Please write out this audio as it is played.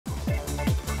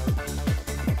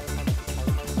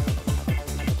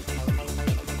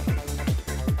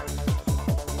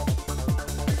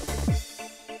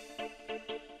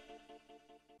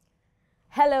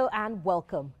Hello and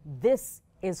welcome. This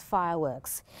is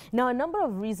Fireworks. Now, a number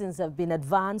of reasons have been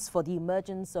advanced for the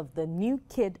emergence of the new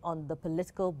kid on the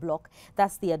political bloc.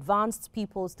 That's the Advanced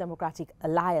People's Democratic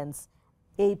Alliance,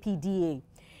 APDA.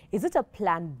 Is it a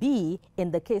plan B in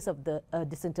the case of the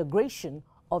disintegration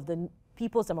of the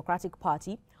People's Democratic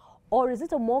Party? Or is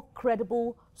it a more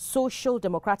credible social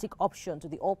democratic option to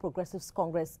the All Progressives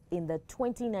Congress in the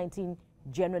 2019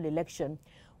 general election?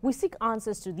 We seek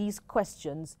answers to these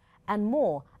questions and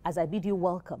more as I bid you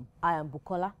welcome. I am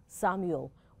Bukola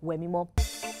Samuel Wemimo.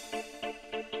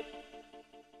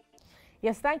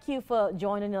 Yes, thank you for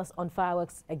joining us on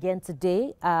Fireworks again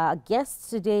today. Our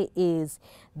guest today is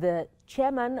the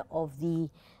chairman of the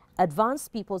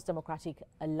Advanced People's Democratic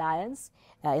Alliance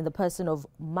in the person of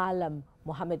Mallam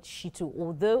Mohammed Shittu,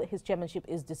 although his chairmanship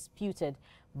is disputed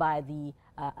by the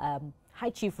High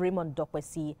Chief Raymond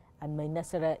Dokwesi and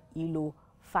Mainesere Ilo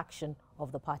faction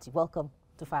of the party. Welcome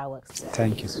to Fireworks.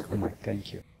 Thank you so much.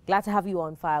 Thank you. Glad to have you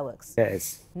on Fireworks.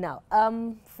 Yes. Now,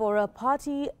 for a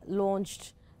party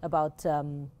launched about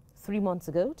 3 months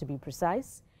ago, to be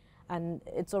precise, and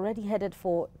it's already headed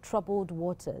for troubled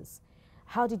waters.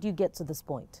 How did you get to this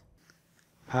point?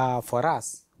 For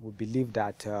us, we believe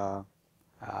that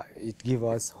it gives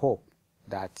us hope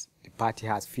that the party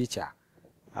has future.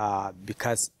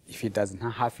 Because if it does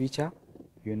not have future,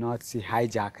 you'll not see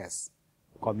hijackers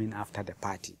coming after the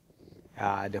party.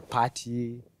 The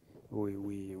party,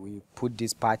 we put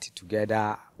this party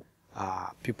together,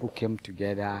 people came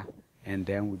together, and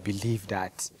then we believe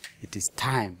that it is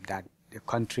time that the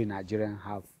country, Nigeria,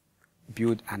 have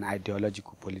built an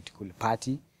ideological political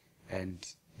party, and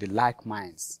the like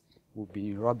minds. We've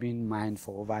been rubbing mind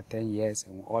for over 10 years,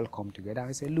 and we all come together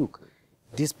and say, look,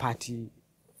 this party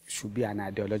should be an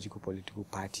ideological political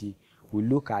party. We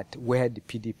look at where the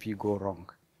PDP go wrong.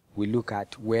 We look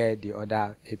at where the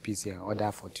other APC and other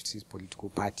 46 political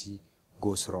party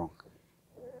goes wrong.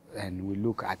 And we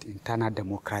look at internal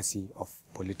democracy of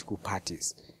political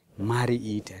parties, marry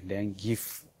it, and then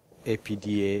give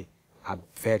APDA a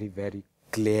very, very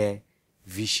clear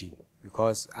vision.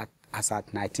 Because as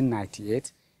at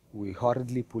 1998, we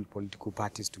hurriedly pulled political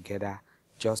parties together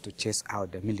just to chase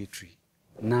out the military.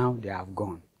 Now they have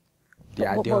gone.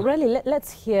 But really,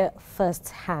 let's hear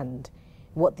firsthand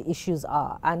what the issues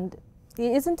are. And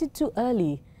isn't it too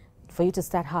early for you to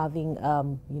start having,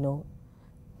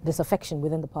 disaffection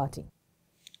within the party?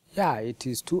 Yeah, it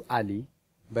is too early,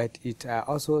 but it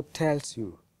also tells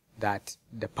you that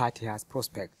the party has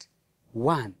prospect.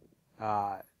 One,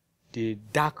 the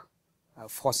dark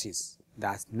forces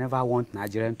that never want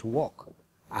Nigerians to work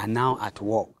are now at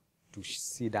work to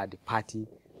see that the party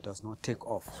does not take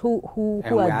off. Who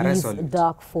are these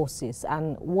dark forces,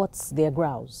 and what's their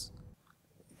grouse?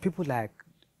 People like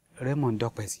Raymond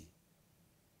Dokwesi.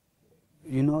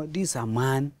 You know, this is a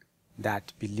man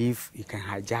that believes he can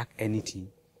hijack anything,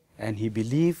 and he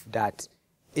believes that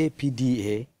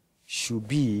APDA should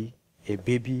be a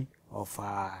baby of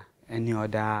any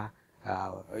other,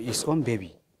 his own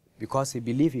baby, because he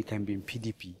believes he can be in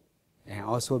PDP and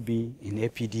also be in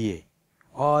APDA.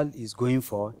 All he's going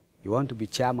for, he wants to be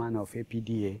chairman of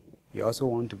APDA, he also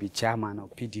wants to be chairman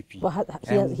of PDP. But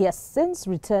he has since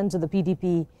returned to the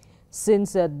PDP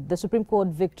since the Supreme Court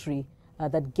victory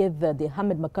that gave the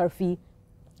Hamid McCarthy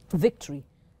victory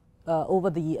over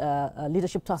the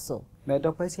leadership tussle. But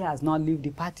Dokwesi has not left the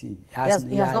party. He has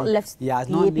not left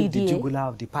the jugular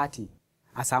of the party.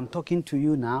 As I'm talking to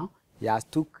you now, he has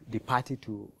took the party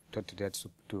to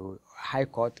High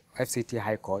Court, FCT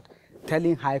High Court,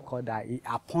 telling High Court that he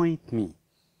appoint me,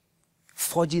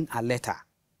 forging a letter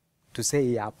to say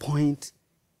he appoint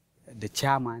the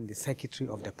chairman, the secretary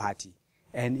of the party.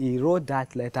 And he wrote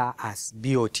that letter as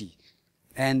BOT.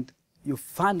 And you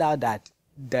found out that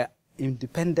the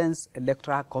Independence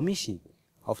Electoral Commission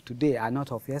of today are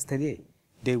not of yesterday.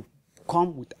 They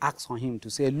come with acts on him to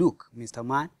say, look, Mr.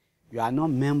 Man, you are not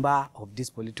member of this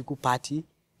political party.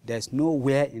 There's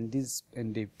nowhere in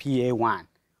the PA1,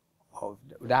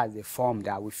 that's the form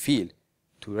that we fill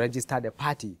to register the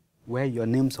party, where your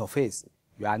name surface.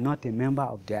 You are not a member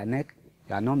of their NEC.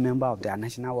 You are not a member of their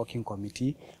National Working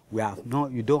Committee.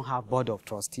 You don't have board of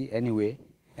trustee anyway.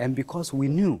 And because we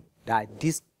knew that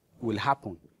this will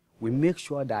happen, we make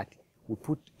sure that we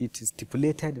put it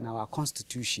stipulated in our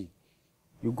constitution.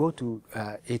 You go to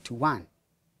 81A,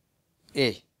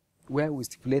 where we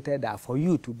stipulated that for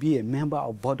you to be a member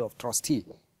of board of trustee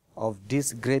of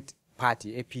this great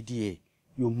party, APDA,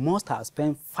 you must have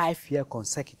spent 5 years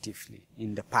consecutively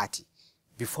in the party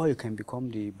before you can become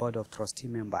the board of trustee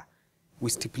member. We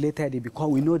stipulated it because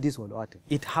we know this will happen.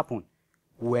 It happened.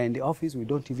 We're in the office, we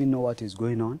don't even know what is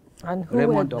going on. And who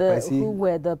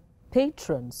were the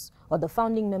patrons or the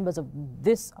founding members of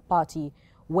this party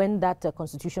when that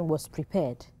constitution was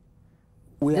prepared?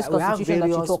 This constitution that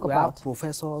you talk about. We have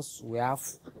professors, we have,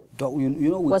 you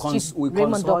know, was we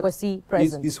Raymond consult. Dokwesi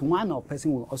present? Is one of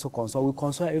person we also consult. We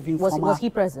consult everything. Was he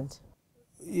present?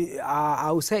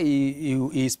 I would say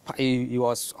he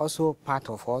was also part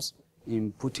of us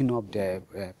in putting up the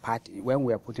party. When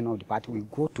we are putting up the party, we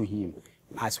go to him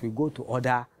as we go to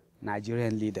other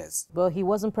Nigerian leaders. But he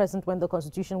wasn't present when the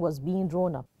constitution was being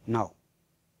drawn up? No.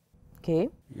 Okay.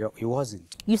 He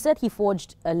wasn't. You said he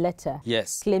forged a letter.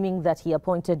 Yes. Claiming that he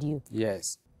appointed you.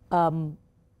 Yes.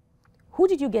 Who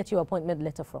did you get your appointment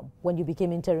letter from when you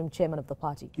became interim chairman of the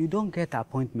party? You don't get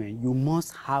appointment. You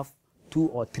must have 2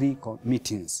 or 3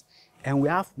 meetings. And we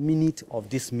have minutes of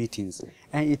these meetings.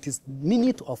 And it is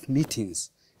minute of meetings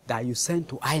that you send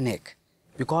to INEC.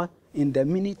 Because in the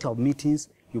minute of meetings,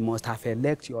 you must have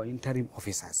elect your interim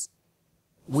officers,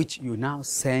 which you now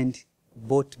send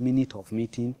both minute of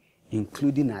meeting,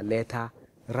 including a letter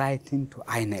writing to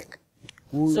INEC.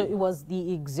 So it was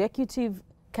the Executive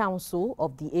Council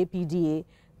of the APDA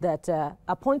that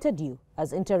appointed you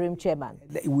as interim chairman?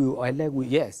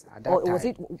 Yes, at that or time. Was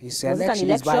it an election?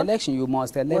 It's by election. You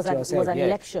must elect yourself. Was an yes.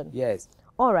 election? Yes.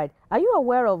 All right. Are you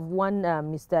aware of one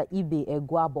Mr. Ibe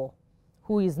Egwabo,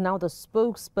 who is now the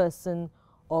spokesperson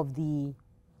of the,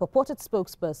 purported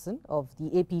spokesperson of the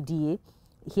APDA?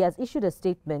 He has issued a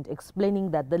statement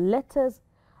explaining that the letters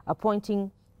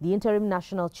appointing the interim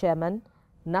national chairman,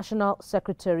 national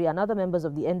secretary, and other members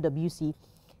of the NWC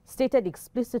stated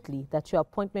explicitly that your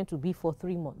appointment will be for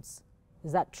 3 months.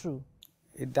 Is that true?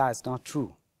 That's not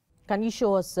true. Can you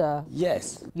show us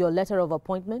yes. your letter of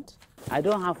appointment? I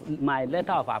don't have, my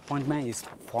letter of appointment is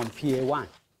from PA1.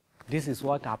 This is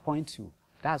what appoints you.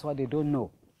 That's what they don't know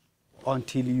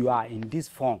until you are in this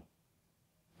form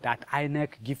that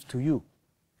INEC gives to you.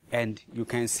 And you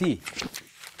can see,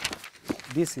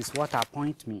 this is what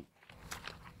appoints me.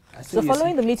 So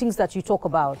following the meetings that you talk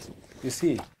about. You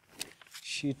see,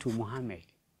 Shittu Mohammed.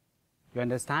 You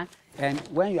understand? And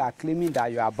when you are claiming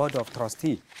that you are board of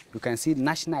trustee, you can see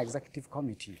National Executive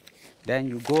Committee. Then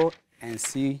you go and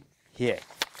see here,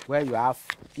 where you have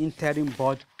interim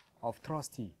board of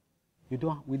trustee. We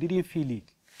didn't feel it.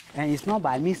 And it's not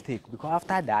by mistake, because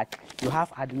after that, you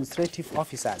have administrative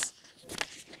officers,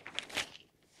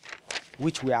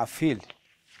 which we have filled.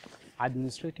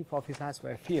 Administrative officers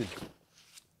were filled.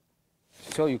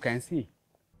 So you can see.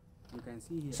 You can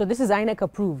see here. So this is INEC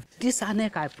approved? This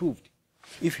INEC approved.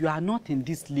 If you are not in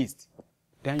this list,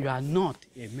 then you are not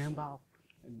a member of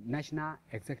National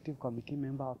Executive Committee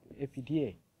member of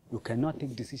APDA. You cannot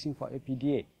take decision for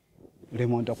APDA.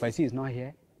 Raymond Dokwesi is not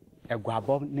here.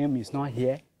 Egwabo name is not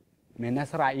here.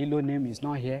 Menasra Ilo name is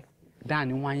not here.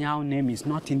 Dan Nwanyao name is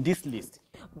not in this list.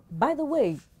 By the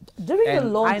way, during the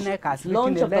launch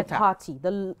of the party,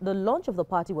 the launch of the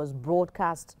party was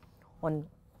broadcast on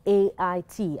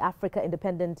AIT, Africa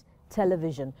Independent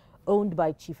Television, owned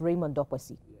by Chief Raymond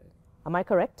Dokwesi. Am I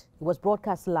correct? It was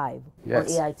broadcast live on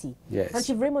AIT. Yes. And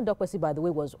Chief Raymond Dokwesi, by the way,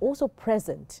 was also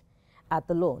present at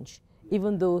the launch,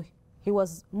 even though he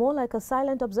was more like a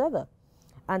silent observer.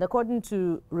 And according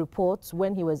to reports,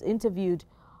 when he was interviewed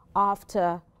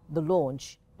after the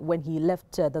launch, when he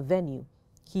left the venue,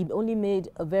 he only made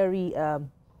a very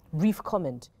brief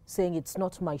comment saying, "It's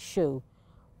not my show."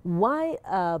 Why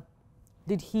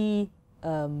did he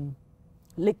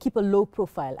keep a low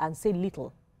profile and say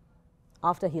little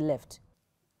after he left?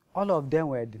 All of them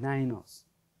were denying us.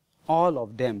 All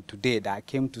of them today that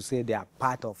came to say they are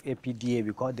part of APDA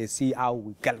because they see how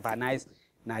we galvanize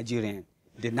Nigerians,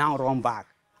 they now run back.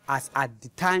 As at the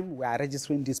time we are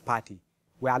registering this party,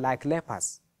 we are like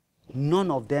lepers. None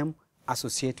of them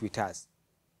associate with us.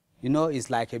 You know, it's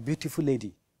like a beautiful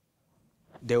lady.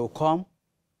 They will come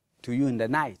to you in the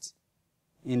night.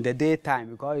 In the daytime,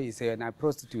 because it's a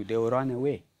prostitute, they will run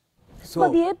away. So,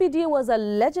 but the APDA was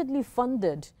allegedly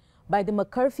funded by the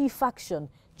McCarthy faction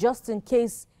just in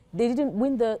case they didn't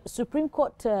win the Supreme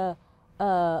Court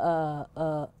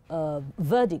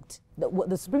verdict.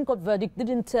 The Supreme Court verdict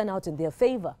didn't turn out in their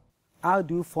favor. How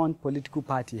do you fund political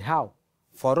party? How?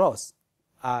 For us,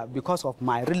 because of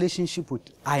my relationship with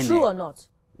INEC. True or not?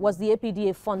 Was the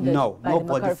APDA funded by the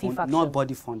McCarthy faction?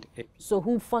 Nobody funded it. So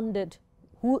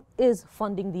who is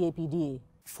funding the APDA?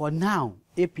 For now,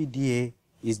 APDA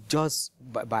is just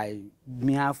by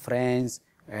mere friends,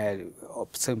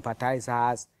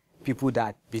 sympathizers, people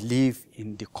that believe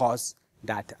in the cause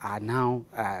that are now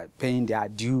paying their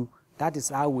due. That is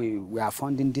how we are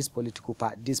funding this political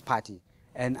party.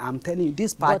 And I'm telling you,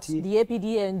 this party... But the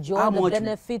APDA enjoyed the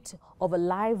benefit of a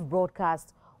live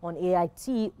broadcast on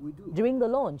AIT during the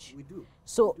launch. We do.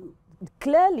 So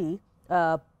clearly,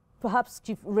 perhaps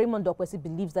Chief Raymond Dokwesi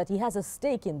believes that he has a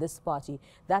stake in this party.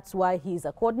 That's why he's,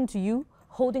 according to you,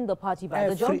 holding the party by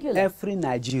the jugular. Every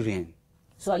Nigerian,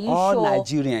 so are you all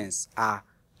sure Nigerians have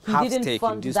stake in this party? He didn't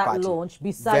fund that launch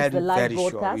besides the live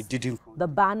broadcast, sure he didn't. The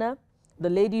banner, the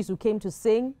ladies who came to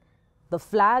sing, the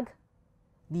flag,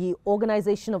 the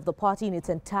organization of the party in its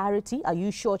entirety? Are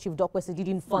you sure Chief Dokwesi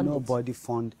didn't fund it? Nobody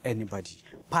fund anybody.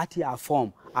 Party are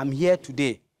formed. I'm here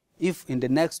today. If in the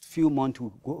next few months we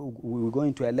will go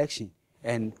into election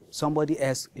and somebody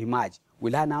else emerge,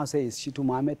 will I now say it's Shittu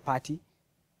Mohammed party?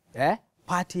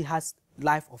 Party has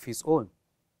life of its own.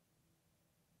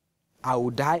 I will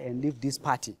die and leave this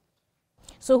party.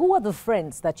 So who are the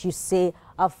friends that you say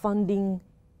are funding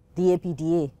the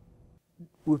APDA?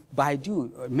 By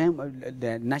due,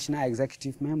 the national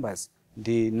executive members,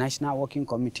 the national working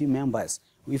committee members.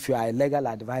 If you are a legal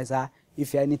advisor,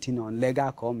 if anything on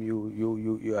legal come,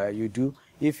 you do.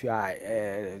 If you are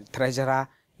a treasurer,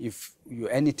 if you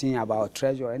anything about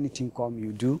treasure, anything come,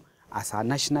 you do. As a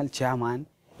national chairman,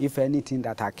 if anything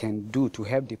that I can do to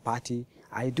help the party,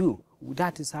 I do.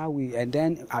 That is how we, and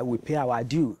then I will pay our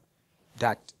due,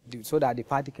 so that the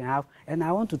party can have. And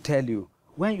I want to tell you,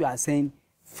 when you are saying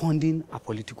funding a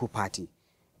political party,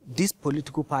 this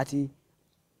political party,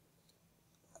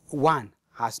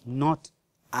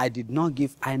 I did not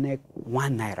give INEC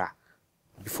 1 naira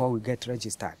before we get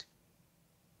registered.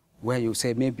 Where you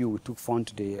say maybe we took fund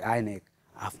to the INEC,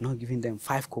 I've not given them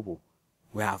 5 kobo.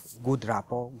 We have good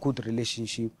rapport, good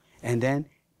relationship, and then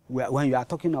when you are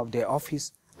talking of the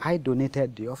office, I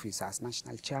donated the office as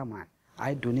national chairman.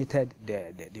 I donated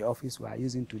the office we are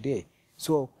using today.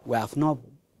 So we have not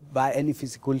buy any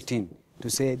physical thing to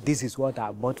say this is what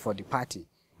I bought for the party.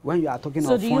 When you are talking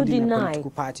of funding a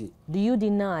political party. Do you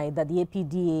deny that the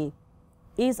APDA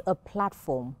is a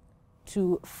platform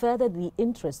to further the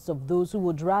interests of those who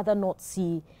would rather not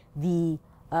see the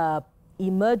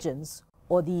emergence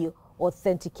or the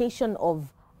authentication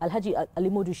of Alhaji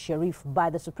Alimodu Sharif by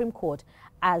the Supreme Court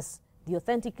as the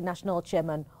authentic national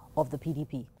chairman of the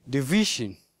PDP? The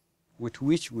vision with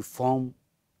which we form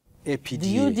APDA. Do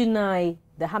you deny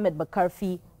the Ahmed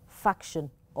McCarthy faction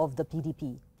of the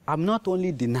PDP? I'm not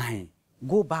only denying.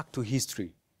 Go back to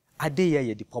history.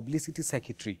 Adeyeye, the publicity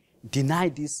secretary,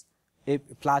 denied this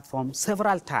platform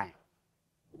several times.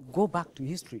 Go back to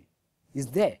history. It's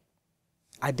there.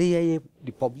 Adeyeye,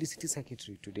 the publicity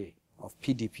secretary today of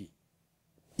PDP,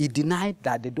 he denied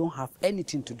that they don't have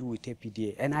anything to do with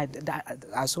APDA, and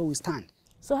I saw we stand.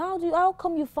 So how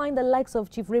come you find the likes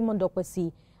of Chief Raymond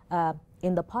Dokwesi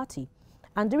in the party?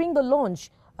 And during the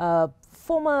launch,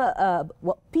 former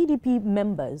PDP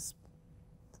members,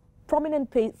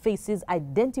 prominent faces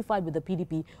identified with the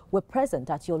PDP, were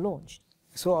present at your launch.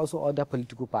 So also other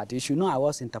political parties. You know, I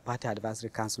was Inter-Party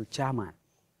Advisory Council chairman,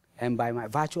 and by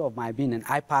virtue of my being an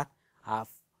IPAC, I have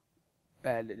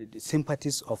the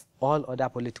sympathies of all other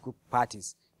political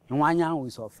parties. Nwanya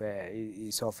is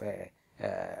of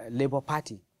Labour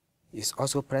Party, is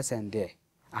also present there.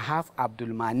 I have Abdul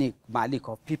Malik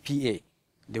of PPA.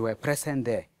 They were present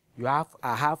there.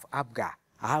 I have APDA.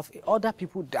 I have other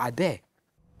people that are there.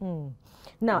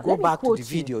 Now, go back to the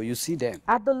video, you see them.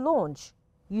 At the launch,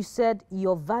 you said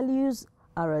your values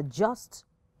are a just,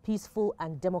 peaceful,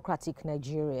 and democratic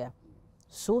Nigeria.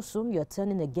 So soon you're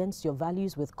turning against your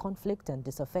values with conflict and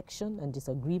disaffection and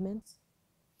disagreements?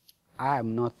 I,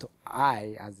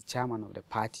 as the chairman of the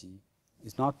party,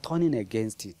 is not turning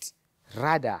against it.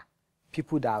 Rather,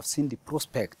 people that have seen the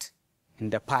prospect in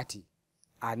the party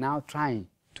are now trying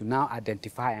to now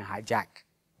identify and hijack.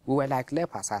 We were like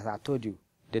lepers, as I told you.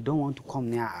 They don't want to come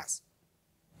near us.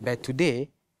 But today,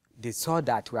 they saw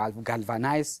that we have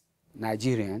galvanized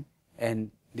Nigerians,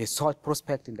 and they saw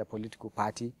prospect in the political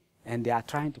party, and they are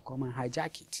trying to come and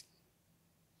hijack it.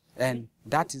 And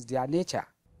that is their nature.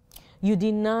 You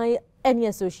deny any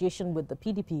association with the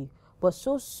PDP, but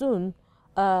so soon,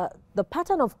 the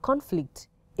pattern of conflict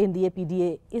in the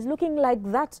APDA is looking like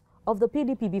that of the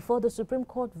PDP before the Supreme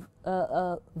Court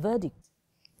verdict.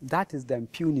 That is the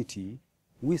impunity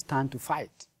we stand to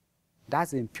fight.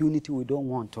 That's the impunity we don't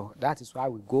want to. That is why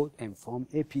we go and form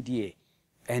APDA.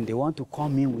 And they want to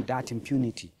come in with that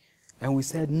impunity. And we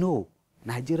said, no,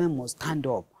 Nigerians must stand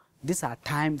up. These are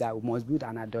times that we must build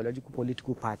an ideological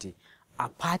political party, a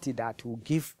party that will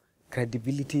give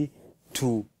credibility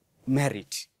to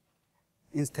merit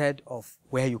instead of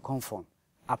where you come from,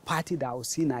 a party that will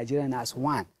see Nigerians as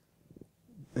one,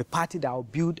 a party that will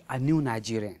build a new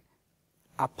Nigerian,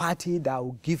 a party that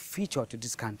will give future to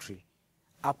this country,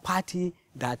 a party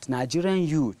that Nigerian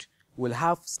youth will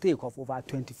have stake of over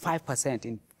 25%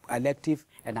 in elective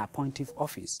and appointive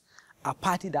office, a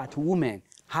party that women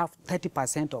have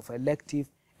 30% of elective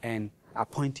and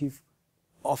appointive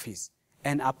office,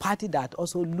 and a party that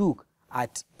also look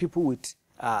at people with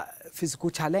physical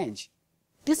challenge.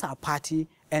 These are party,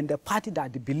 and the party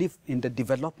that believe in the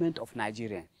development of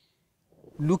Nigeria,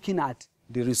 looking at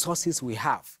the resources we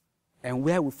have and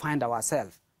where we find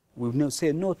ourselves. We will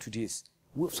say no to this.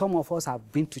 Some of us have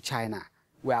been to China.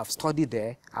 We have studied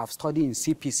there. I've studied in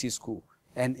CPC school,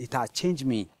 and it has changed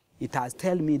me. It has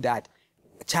told me that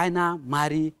China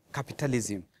marry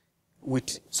capitalism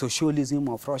with socialism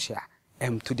of Russia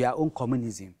and to their own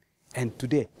communism. And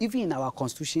today, even in our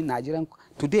constitution,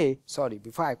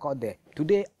 before I got there,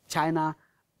 today China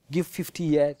give 50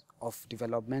 years of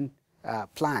development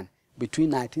plan between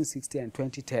 1960 and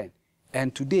 2010.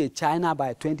 And today, China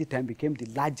by 2010 became the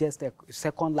largest,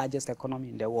 second largest economy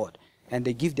in the world. And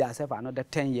they give themselves another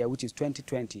 10 years, which is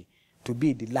 2020, to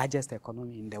be the largest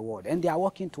economy in the world. And they are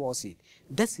working towards it.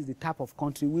 This is the type of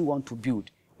country we want to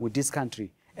build with this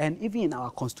country. And even in our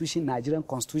constitution, Nigerian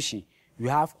constitution, we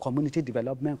have community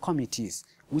development committees,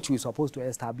 which we're supposed to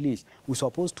establish. We're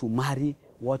supposed to marry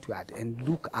what we are and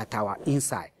look at our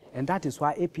inside. And that is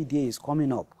why APDA is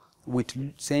coming up with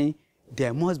saying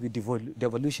there must be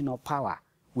devolution of power.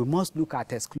 We must look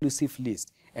at exclusive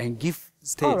list and give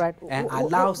state and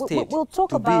allow state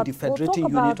to be the federating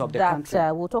unit of the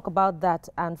country. We'll talk about that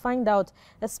and find out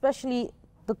especially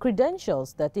the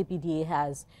credentials that APDA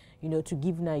has, to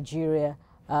give Nigeria,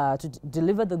 to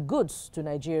deliver the goods to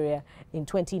Nigeria in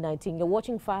 2019. You're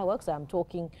watching Fireworks. I'm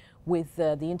talking with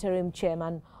the interim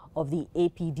chairman of the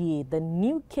APDA, the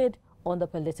new kid on the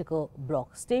political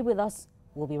block. Stay with us.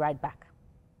 We'll be right back.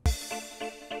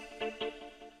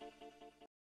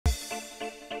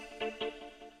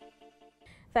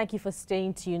 Thank you for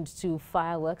staying tuned to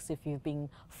Fireworks. If you've been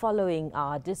following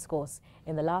our discourse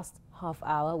in the last half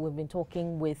hour, we've been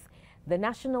talking with the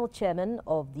national chairman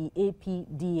of the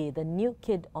APDA, the new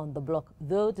kid on the block,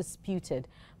 though disputed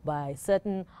by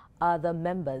certain other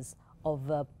members of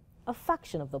a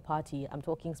faction of the party. I'm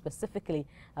talking specifically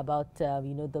about, the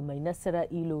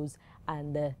Mainesera Ilos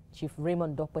and Chief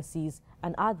Raymond Dokpasis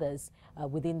and others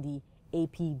within the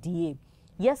APDA.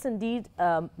 Yes, indeed,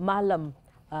 Mallam,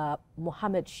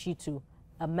 Mohammed Shittu,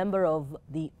 a member of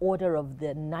the Order of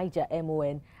the Niger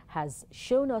MON, has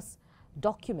shown us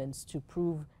documents to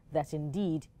prove that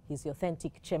indeed he's the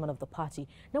authentic chairman of the party.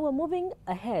 Now we're moving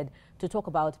ahead to talk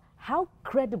about how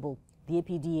credible the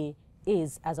APDA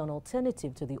is as an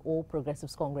alternative to the All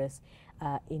Progressives Congress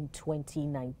in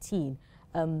 2019.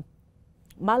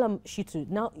 Mallam Shittu,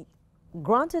 now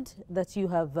granted that you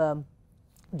have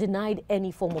denied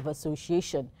any form of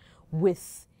association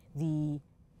with the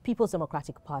People's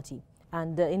Democratic Party,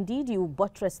 and indeed you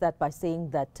buttress that by saying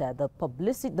that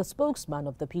the spokesman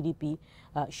of the PDP,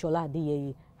 Shola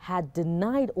Adeyeye, had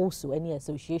denied also any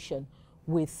association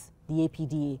with the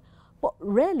APDA. But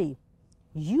really,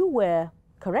 you were,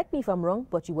 correct me if I'm wrong,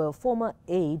 but you were a former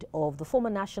aide of the former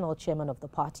national chairman of the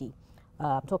party.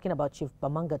 I'm talking about Chief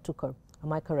Bamanga Tukur.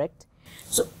 Am I correct?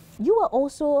 So you are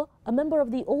also a member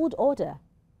of the old order,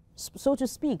 so to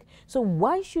speak. So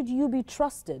why should you be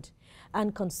trusted?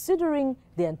 And considering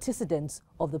the antecedents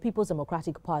of the People's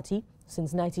Democratic Party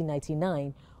since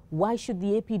 1999, why should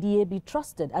the APDA be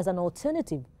trusted as an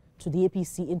alternative to the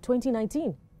APC in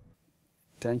 2019?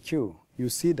 Thank you. You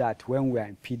see that when we are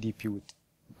in PDP with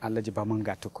Alhaji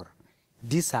Bamanga Tukur,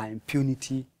 these are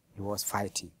impunity he was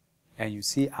fighting. And you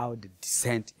see how the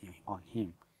descent on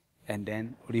him and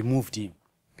then removed him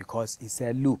because he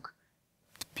said, look,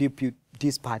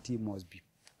 this party must be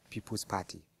people's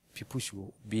party. People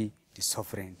should be the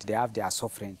sovereign. They have their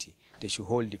sovereignty. They should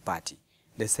hold the party.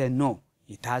 They said, no,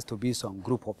 it has to be some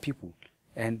group of people.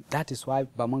 And that is why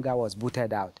Bamanga was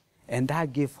booted out. And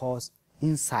that gave us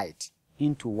insight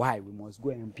into why we must go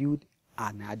and build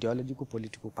an ideological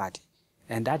political party.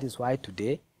 And that is why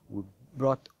today we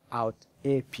brought out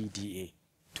APDA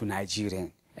to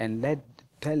Nigerians and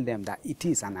tell them that it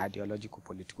is an ideological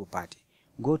political party.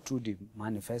 Go through the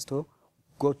manifesto,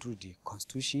 go through the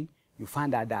constitution, you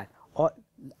find out that,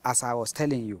 as I was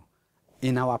telling you,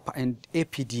 in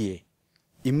APDA,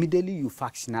 immediately you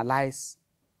factionalize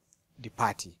the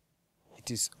party.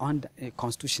 It is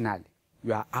constitutionally,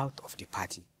 you are out of the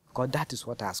party. Because that is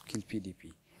what has killed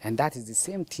PDP. And that is the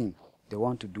same thing they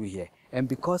want to do here. And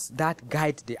because that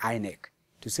guides the INEC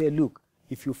to say, look,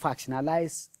 if you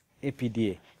factionalize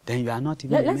APDA, then you are not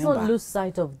even a member. Let's not lose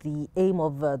sight of the aim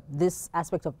of this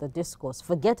aspect of the discourse.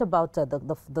 Forget about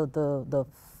the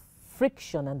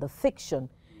friction and the fiction,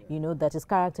 that is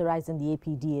characterizing the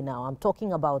APDA now. I'm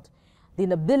talking about the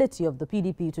inability of the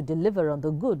PDP to deliver on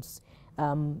the goods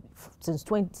since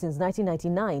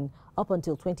 1999 up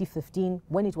until 2015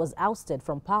 when it was ousted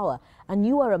from power, and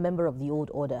you are a member of the old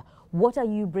order. What are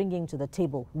you bringing to the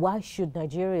table? Why should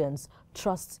Nigerians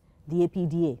trust the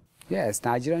APDA? Yes,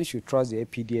 Nigerians should trust the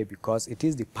APDA because it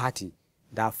is the party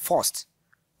that first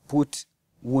put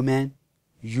women,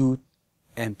 youth,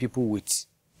 and people with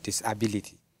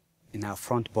disability in our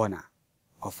front burner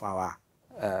of our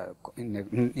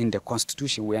in the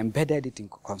Constitution. We embedded it in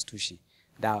the Constitution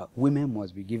that women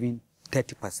must be given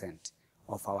 30%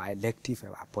 of our elective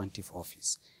and appointive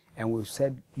office. And we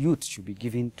said youth should be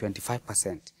given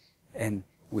 25%. And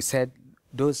we said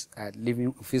those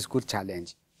living with physical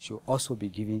challenge should also be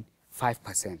given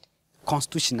 5%.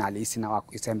 Constitutionally,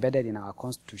 it's embedded in our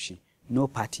Constitution. No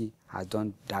party has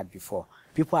done that before.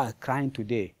 People are crying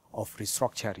today of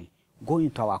restructuring. Go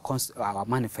into our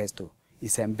manifesto.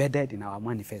 It's embedded in our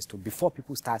manifesto before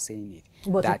people start saying it.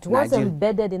 But it was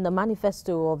embedded in the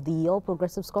manifesto of the All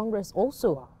Progressives Congress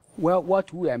also. Well,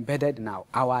 what we embedded in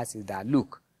ours is that,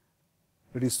 look,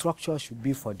 restructure should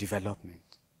be for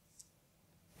development.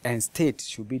 And state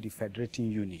should be the federating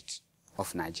unit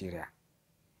of Nigeria.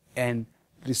 And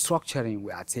restructuring,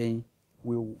 we are saying,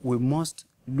 we must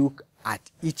look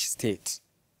at each state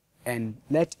and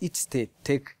let each state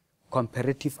take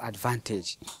comparative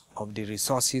advantage of the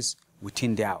resources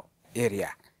within their area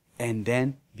and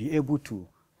then be able to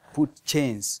put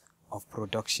chains of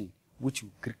production which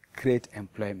will create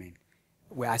employment.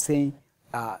 We are saying,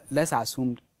 let's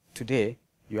assume today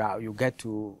you get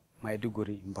to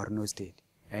Maiduguri in Borno State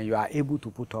and you are able to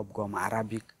put up gum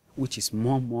Arabic, which is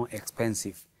more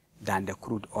expensive than the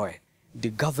crude oil. The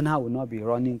governor will not be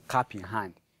running cap in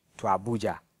hand to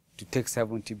Abuja to take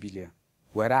 70 billion,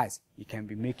 whereas he can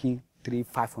be making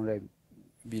 500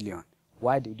 billion.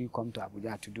 Why did you come to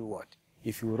Abuja to do what?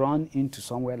 If you run into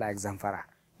somewhere like Zamfara,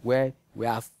 where we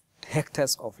have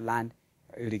hectares of land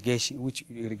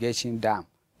irrigation dam,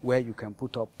 where you can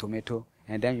put up tomato,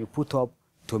 and then you put up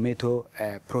tomato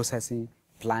processing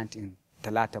plant in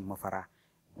Talata Mafara,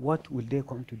 what will they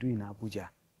come to do in Abuja?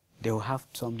 They will have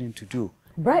something to do.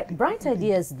 Bright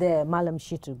ideas there, Mallam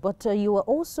Shittu, but you were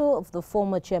also the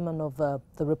former chairman of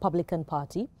the Republican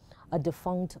Party, a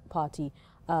defunct party.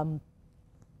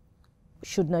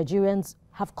 Should Nigerians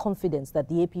have confidence that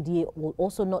the APDA will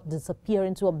also not disappear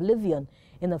into oblivion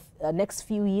in the next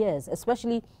few years,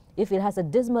 especially if it has a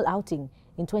dismal outing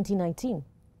in 2019?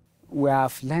 We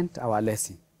have learned our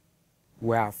lesson.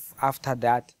 After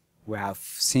that, we have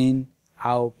seen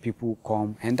how people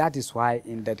come, and that is why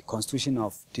in the constitution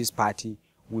of this party,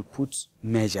 we put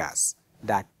measures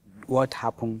that what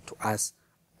happened to us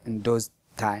in those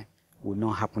times will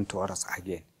not happen to us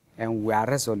again. And we are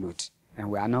resolute,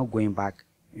 and we are not going back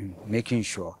in making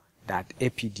sure that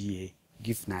APDA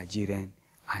give Nigerians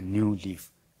a new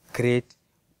leaf, create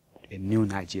a new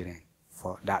Nigerian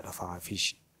for that of our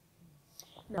vision.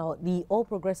 Now, the All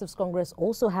Progressives Congress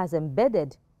also has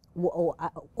embedded, or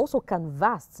also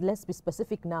canvassed, let's be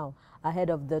specific now, ahead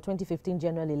of the 2015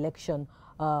 general election,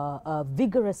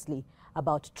 vigorously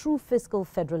about true fiscal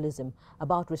federalism,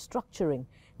 about restructuring.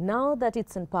 Now that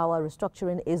it's in power,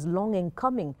 restructuring is long in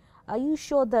coming. Are you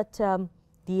sure that the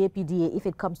APDA, if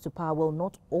it comes to power, will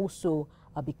not also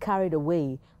be carried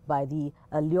away by the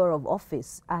allure of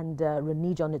office and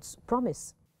renege on its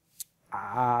promise?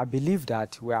 I believe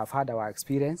that we have had our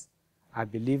experience. I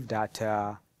believe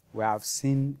that we have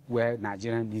seen where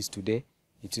Nigeria is today.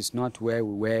 It is not where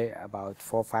we were about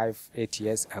 4, 5, 8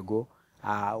 years ago.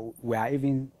 We are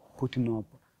even putting up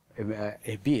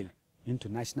a bill into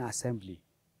National Assembly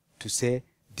to say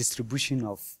distribution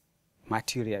of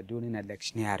material during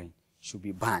electioneering should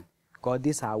be banned, because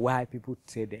these are why people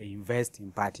say they invest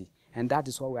in party. And that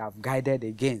is what we have guided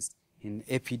against in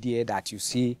APDA that you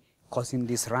see causing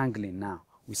this wrangling now.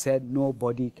 We said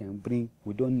nobody can bring,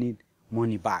 we don't need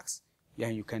money bags. Yeah,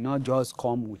 you cannot just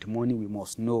come with money. We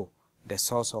must know the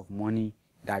source of money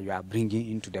that you are bringing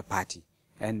into the party.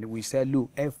 And we said,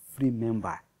 look, every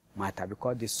member matter,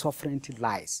 because the sovereignty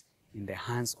lies in the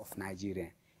hands of Nigeria.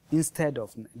 Instead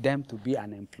of them to be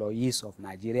an employees of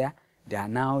Nigeria, they are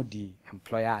now the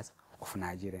employers of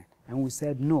Nigeria. And we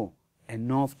said, no,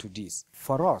 enough to this.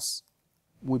 For us,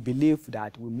 we believe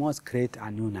that we must create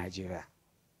a new Nigeria.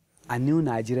 A new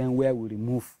Nigeria where we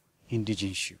remove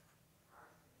indigenship,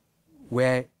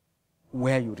 where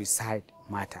you reside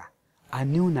matter. A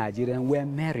new Nigeria where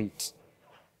merit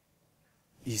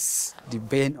is the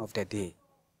bane of the day,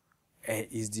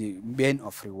 is the bane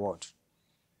of reward.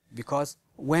 Because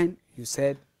when you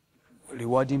said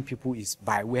rewarding people is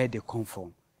by where they come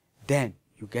from, then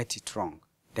you get it wrong.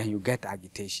 Then you get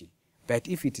agitation. But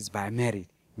if it is by merit,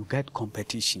 you get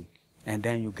competition, and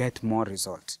then you get more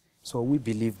results. So we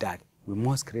believe that we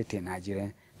must create a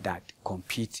Nigeria that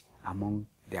compete among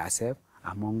themselves,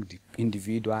 among the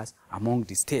individuals, among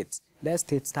the states. Let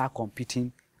states start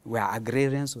competing. We are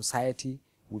agrarian society.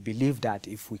 We believe that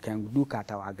if we can look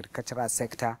at our agricultural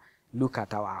sector, look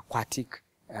at our aquatic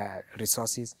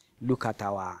resources, look at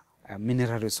our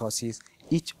mineral resources,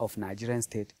 each of Nigerian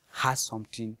state has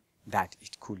something that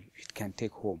it can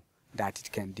take home, that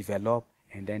it can develop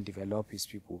and then develop its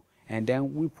people. And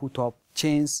then we put up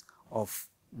chains of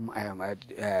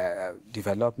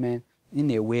development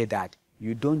in a way that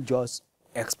you don't just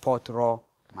export raw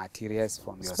materials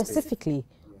from your state. Specifically,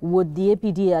 would the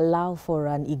APDA allow for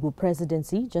an Igbo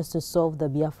presidency just to solve the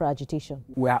Biafra agitation?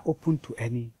 We are open to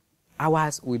any.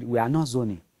 Ours, we are not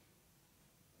zoning.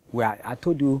 I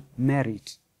told you,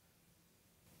 merit.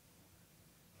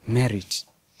 Merit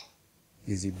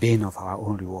is the bane of our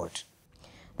own reward.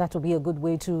 That will be a good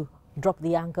way to drop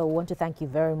the anchor. We want to thank you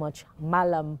very much,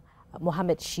 Mallam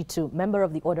Mohammed Shittu, member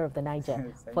of the Order of the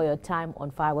Niger, for your time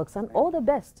on Fireworks, and all the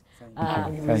best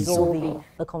in resolving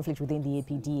the conflict within the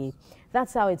APDA.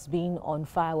 That's how it's been on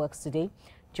Fireworks today.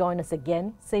 Join us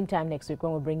again, same time next week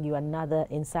when we bring you another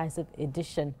incisive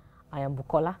edition. I am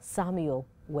Bukola Samuel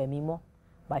Wemimo.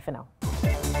 Bye for now.